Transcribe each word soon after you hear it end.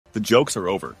The jokes are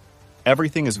over.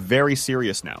 Everything is very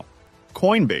serious now.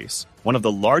 Coinbase, one of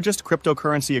the largest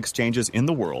cryptocurrency exchanges in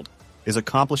the world, is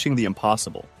accomplishing the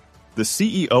impossible. The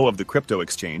CEO of the crypto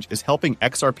exchange is helping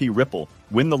XRP Ripple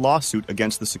win the lawsuit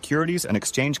against the Securities and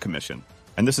Exchange Commission,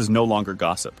 and this is no longer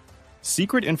gossip.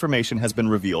 Secret information has been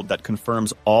revealed that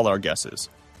confirms all our guesses.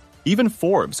 Even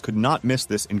Forbes could not miss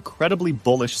this incredibly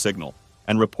bullish signal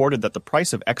and reported that the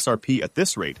price of XRP at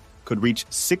this rate could reach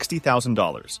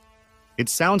 $60,000. It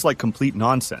sounds like complete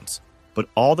nonsense, but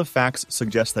all the facts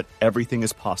suggest that everything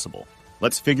is possible.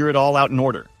 Let's figure it all out in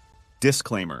order.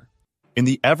 Disclaimer. In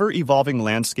the ever-evolving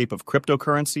landscape of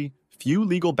cryptocurrency, few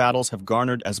legal battles have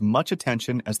garnered as much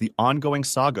attention as the ongoing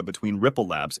saga between Ripple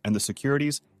Labs and the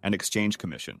Securities and Exchange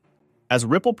Commission. As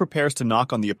Ripple prepares to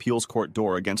knock on the appeals court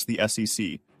door against the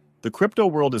SEC, the crypto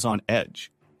world is on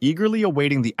edge, eagerly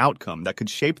awaiting the outcome that could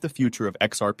shape the future of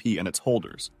XRP and its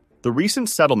holders. The recent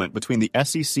settlement between the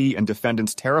SEC and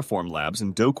defendants Terraform Labs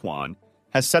and Do Kwon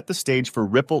has set the stage for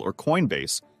Ripple or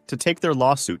Coinbase to take their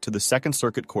lawsuit to the Second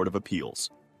Circuit Court of Appeals.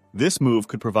 This move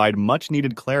could provide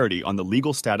much-needed clarity on the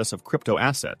legal status of crypto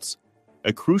assets,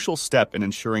 a crucial step in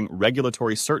ensuring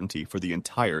regulatory certainty for the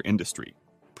entire industry.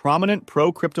 Prominent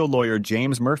pro-crypto lawyer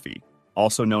James Murphy,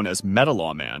 also known as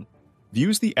MetaLawman,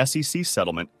 views the SEC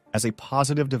settlement as a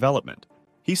positive development.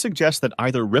 He suggests that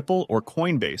either Ripple or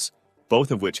Coinbase,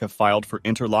 both of which have filed for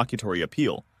interlocutory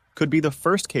appeal, could be the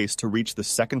first case to reach the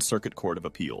Second Circuit Court of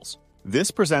Appeals.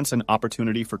 This presents an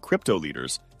opportunity for crypto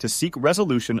leaders to seek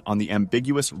resolution on the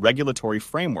ambiguous regulatory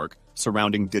framework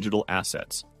surrounding digital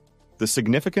assets. The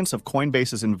significance of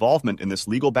Coinbase's involvement in this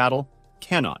legal battle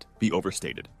cannot be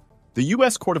overstated. The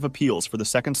U.S. Court of Appeals for the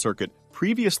Second Circuit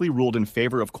previously ruled in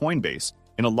favor of Coinbase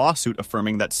in a lawsuit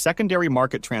affirming that secondary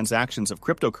market transactions of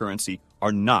cryptocurrency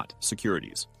are not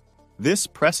securities. This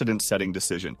precedent-setting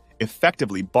decision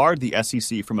effectively barred the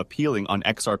SEC from appealing on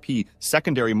XRP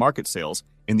secondary market sales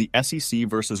in the SEC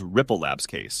versus Ripple Labs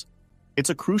case. It's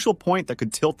a crucial point that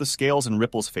could tilt the scales in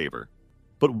Ripple's favor.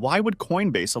 But why would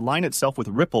Coinbase align itself with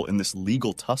Ripple in this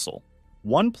legal tussle?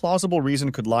 One plausible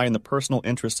reason could lie in the personal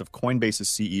interests of Coinbase's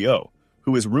CEO,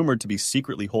 who is rumored to be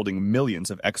secretly holding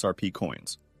millions of XRP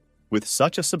coins. With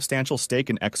such a substantial stake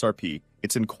in XRP,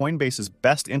 it's in Coinbase's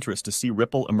best interest to see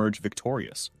Ripple emerge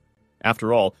victorious.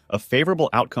 After all, a favorable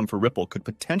outcome for Ripple could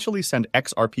potentially send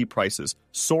XRP prices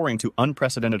soaring to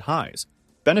unprecedented highs,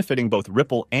 benefiting both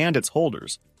Ripple and its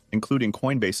holders, including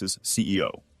Coinbase's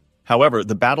CEO. However,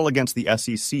 the battle against the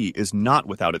SEC is not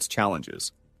without its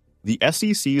challenges. The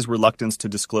SEC's reluctance to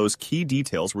disclose key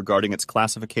details regarding its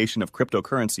classification of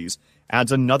cryptocurrencies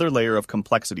adds another layer of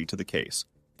complexity to the case.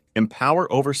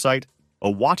 Empower Oversight,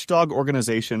 a watchdog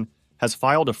organization, has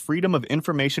filed a Freedom of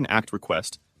Information Act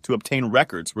request to obtain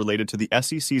records related to the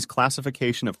SEC's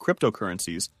classification of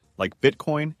cryptocurrencies like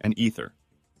Bitcoin and Ether.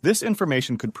 This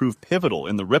information could prove pivotal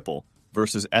in the Ripple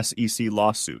versus SEC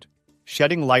lawsuit,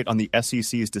 shedding light on the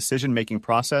SEC's decision-making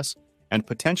process and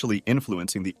potentially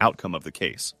influencing the outcome of the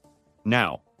case.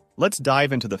 Now, let's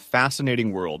dive into the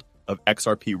fascinating world of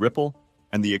XRP Ripple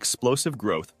and the explosive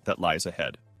growth that lies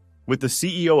ahead. With the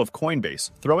CEO of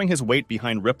Coinbase throwing his weight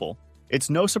behind Ripple, it's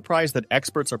no surprise that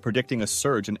experts are predicting a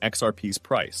surge in XRP's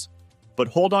price. But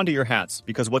hold on to your hats,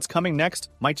 because what's coming next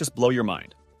might just blow your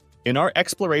mind. In our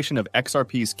exploration of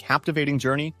XRP's captivating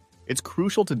journey, it's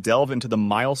crucial to delve into the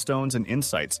milestones and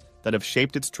insights that have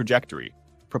shaped its trajectory,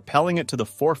 propelling it to the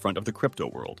forefront of the crypto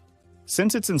world.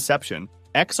 Since its inception,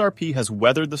 XRP has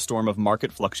weathered the storm of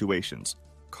market fluctuations,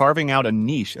 carving out a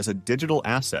niche as a digital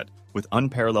asset with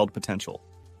unparalleled potential.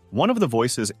 One of the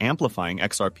voices amplifying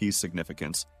XRP's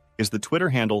significance is the Twitter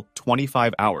handle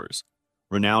 25 Hours,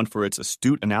 renowned for its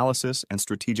astute analysis and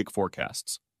strategic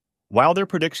forecasts. While their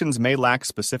predictions may lack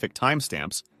specific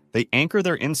timestamps, they anchor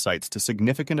their insights to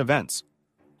significant events,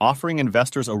 offering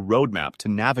investors a roadmap to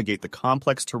navigate the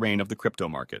complex terrain of the crypto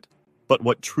market. But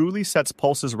what truly sets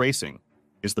pulses racing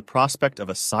is the prospect of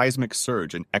a seismic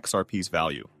surge in XRP's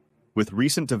value. With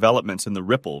recent developments in the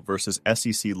Ripple versus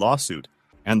SEC lawsuit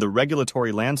and the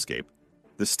regulatory landscape,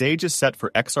 the stage is set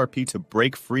for XRP to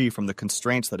break free from the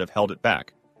constraints that have held it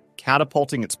back,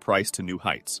 catapulting its price to new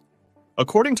heights.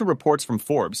 According to reports from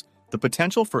Forbes, the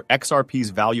potential for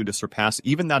XRP's value to surpass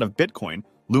even that of Bitcoin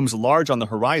looms large on the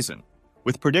horizon,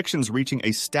 with predictions reaching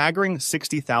a staggering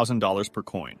 $60,000 per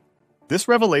coin. This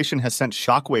revelation has sent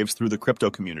shockwaves through the crypto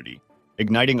community,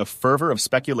 igniting a fervor of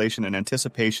speculation and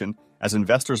anticipation as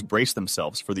investors brace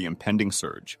themselves for the impending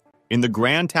surge. In the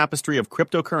grand tapestry of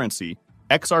cryptocurrency,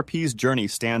 XRP's journey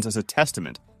stands as a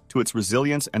testament to its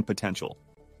resilience and potential.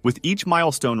 With each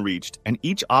milestone reached and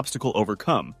each obstacle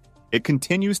overcome, it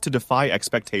continues to defy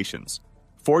expectations,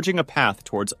 forging a path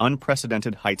towards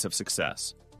unprecedented heights of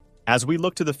success. As we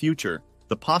look to the future,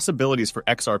 the possibilities for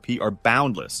XRP are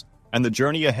boundless, and the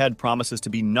journey ahead promises to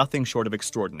be nothing short of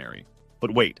extraordinary.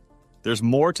 But wait, there's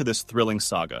more to this thrilling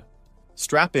saga.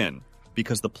 Strap in,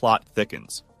 because the plot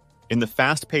thickens. In the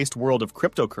fast-paced world of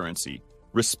cryptocurrency,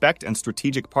 respect and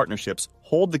strategic partnerships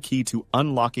hold the key to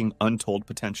unlocking untold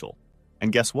potential.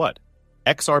 And guess what?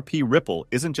 XRP Ripple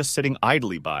isn't just sitting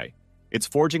idly by. It's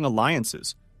forging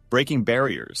alliances, breaking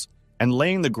barriers, and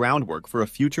laying the groundwork for a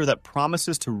future that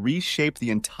promises to reshape the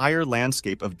entire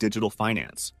landscape of digital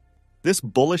finance. This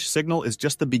bullish signal is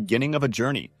just the beginning of a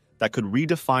journey that could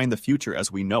redefine the future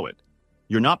as we know it.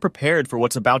 You're not prepared for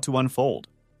what's about to unfold.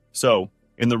 So,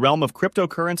 in the realm of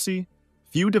cryptocurrency,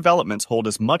 few developments hold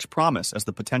as much promise as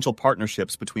the potential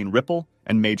partnerships between Ripple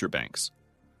and major banks.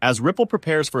 As Ripple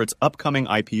prepares for its upcoming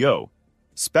IPO,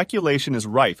 speculation is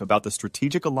rife about the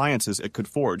strategic alliances it could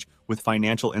forge with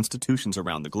financial institutions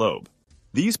around the globe.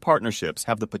 These partnerships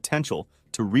have the potential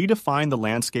to redefine the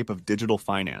landscape of digital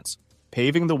finance,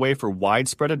 paving the way for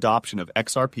widespread adoption of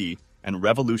XRP and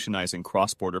revolutionizing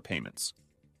cross-border payments.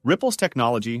 Ripple's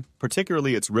technology,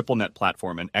 particularly its RippleNet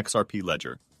platform and XRP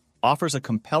ledger, offers a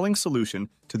compelling solution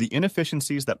to the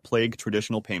inefficiencies that plague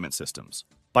traditional payment systems.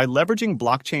 By leveraging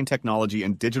blockchain technology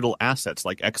and digital assets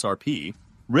like XRP,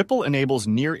 Ripple enables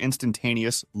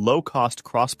near-instantaneous, low-cost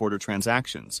cross-border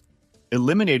transactions,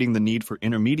 eliminating the need for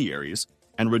intermediaries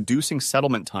and reducing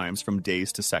settlement times from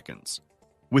days to seconds.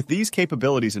 With these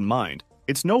capabilities in mind,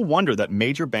 it's no wonder that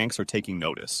major banks are taking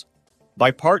notice.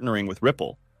 By partnering with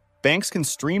Ripple, banks can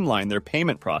streamline their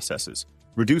payment processes,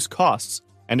 reduce costs,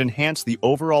 and enhance the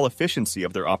overall efficiency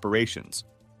of their operations.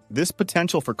 This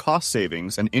potential for cost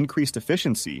savings and increased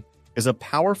efficiency is a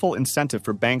powerful incentive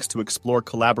for banks to explore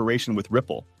collaboration with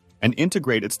Ripple and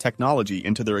integrate its technology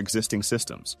into their existing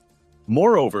systems.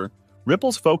 Moreover,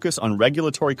 Ripple's focus on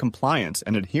regulatory compliance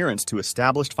and adherence to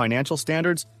established financial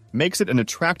standards makes it an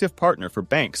attractive partner for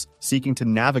banks seeking to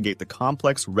navigate the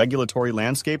complex regulatory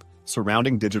landscape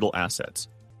surrounding digital assets.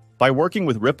 By working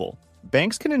with Ripple,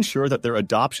 banks can ensure that their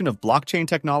adoption of blockchain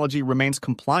technology remains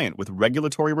compliant with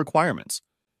regulatory requirements,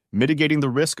 mitigating the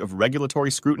risk of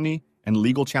regulatory scrutiny and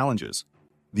legal challenges.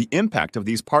 The impact of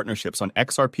these partnerships on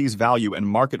XRP's value and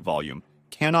market volume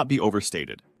cannot be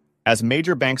overstated. As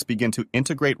major banks begin to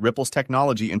integrate Ripple's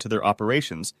technology into their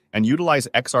operations and utilize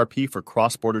XRP for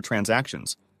cross-border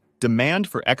transactions, demand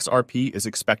for XRP is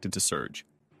expected to surge.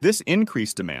 This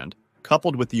increased demand,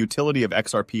 coupled with the utility of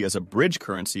XRP as a bridge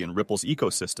currency in Ripple's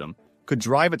ecosystem, could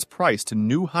drive its price to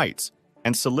new heights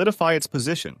and solidify its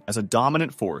position as a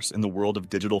dominant force in the world of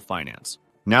digital finance.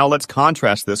 Now let's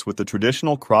contrast this with the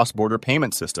traditional cross-border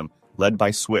payment system led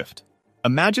by SWIFT.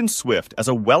 Imagine SWIFT as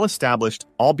a well-established,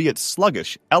 albeit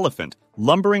sluggish, elephant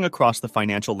lumbering across the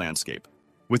financial landscape.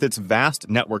 With its vast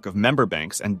network of member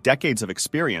banks and decades of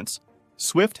experience,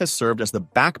 SWIFT has served as the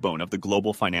backbone of the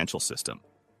global financial system,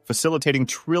 facilitating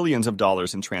trillions of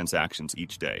dollars in transactions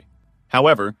each day.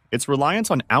 However, its reliance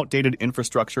on outdated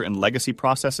infrastructure and legacy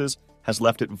processes has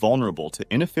left it vulnerable to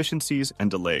inefficiencies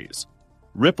and delays.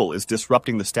 Ripple is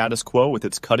disrupting the status quo with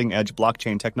its cutting-edge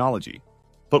blockchain technology.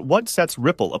 But what sets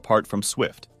Ripple apart from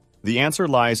SWIFT? The answer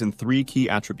lies in three key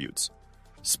attributes: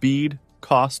 speed,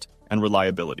 cost, and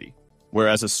reliability.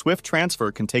 Whereas a SWIFT transfer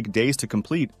can take days to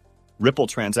complete, Ripple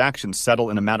transactions settle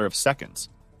in a matter of seconds,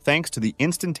 thanks to the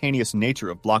instantaneous nature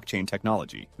of blockchain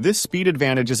technology. This speed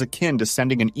advantage is akin to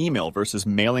sending an email versus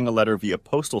mailing a letter via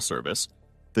postal service.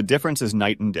 The difference is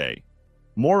night and day.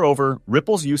 Moreover,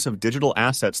 Ripple's use of digital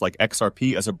assets like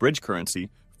XRP as a bridge currency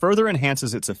further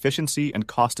enhances its efficiency and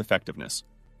cost-effectiveness.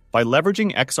 By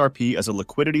leveraging XRP as a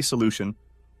liquidity solution,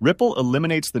 Ripple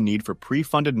eliminates the need for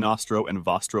pre-funded Nostro and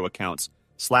Vostro accounts,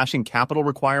 slashing capital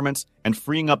requirements and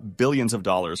freeing up billions of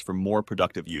dollars for more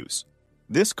productive use.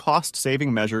 This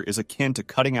cost-saving measure is akin to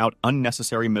cutting out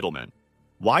unnecessary middlemen.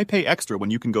 Why pay extra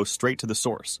when you can go straight to the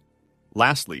source?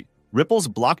 Lastly, Ripple's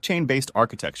blockchain-based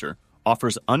architecture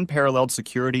offers unparalleled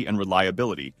security and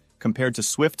reliability compared to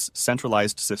SWIFT's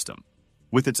centralized system.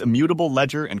 With its immutable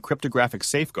ledger and cryptographic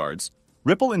safeguards,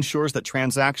 Ripple ensures that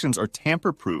transactions are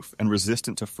tamper-proof and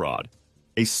resistant to fraud,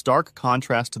 a stark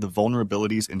contrast to the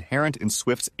vulnerabilities inherent in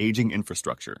SWIFT's aging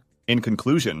infrastructure. In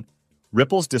conclusion,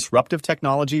 Ripple's disruptive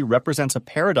technology represents a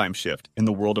paradigm shift in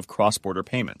the world of cross-border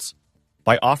payments.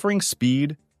 By offering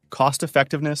speed,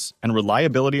 cost-effectiveness, and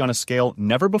reliability on a scale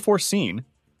never before seen,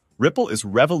 Ripple is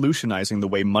revolutionizing the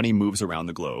way money moves around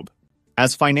the globe.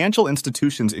 As financial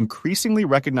institutions increasingly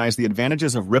recognize the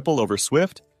advantages of Ripple over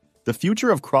SWIFT, the future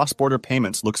of cross-border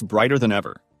payments looks brighter than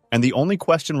ever. And the only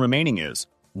question remaining is,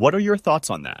 what are your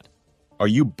thoughts on that? Are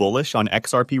you bullish on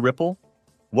XRP Ripple?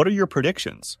 What are your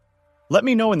predictions? Let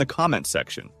me know in the comments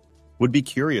section. Would be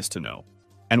curious to know.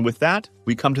 And with that,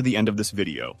 we come to the end of this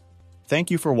video.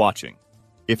 Thank you for watching.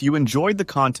 If you enjoyed the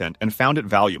content and found it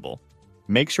valuable,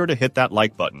 make sure to hit that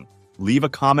like button, leave a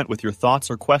comment with your thoughts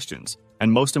or questions,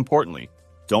 and most importantly,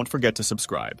 don't forget to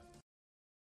subscribe.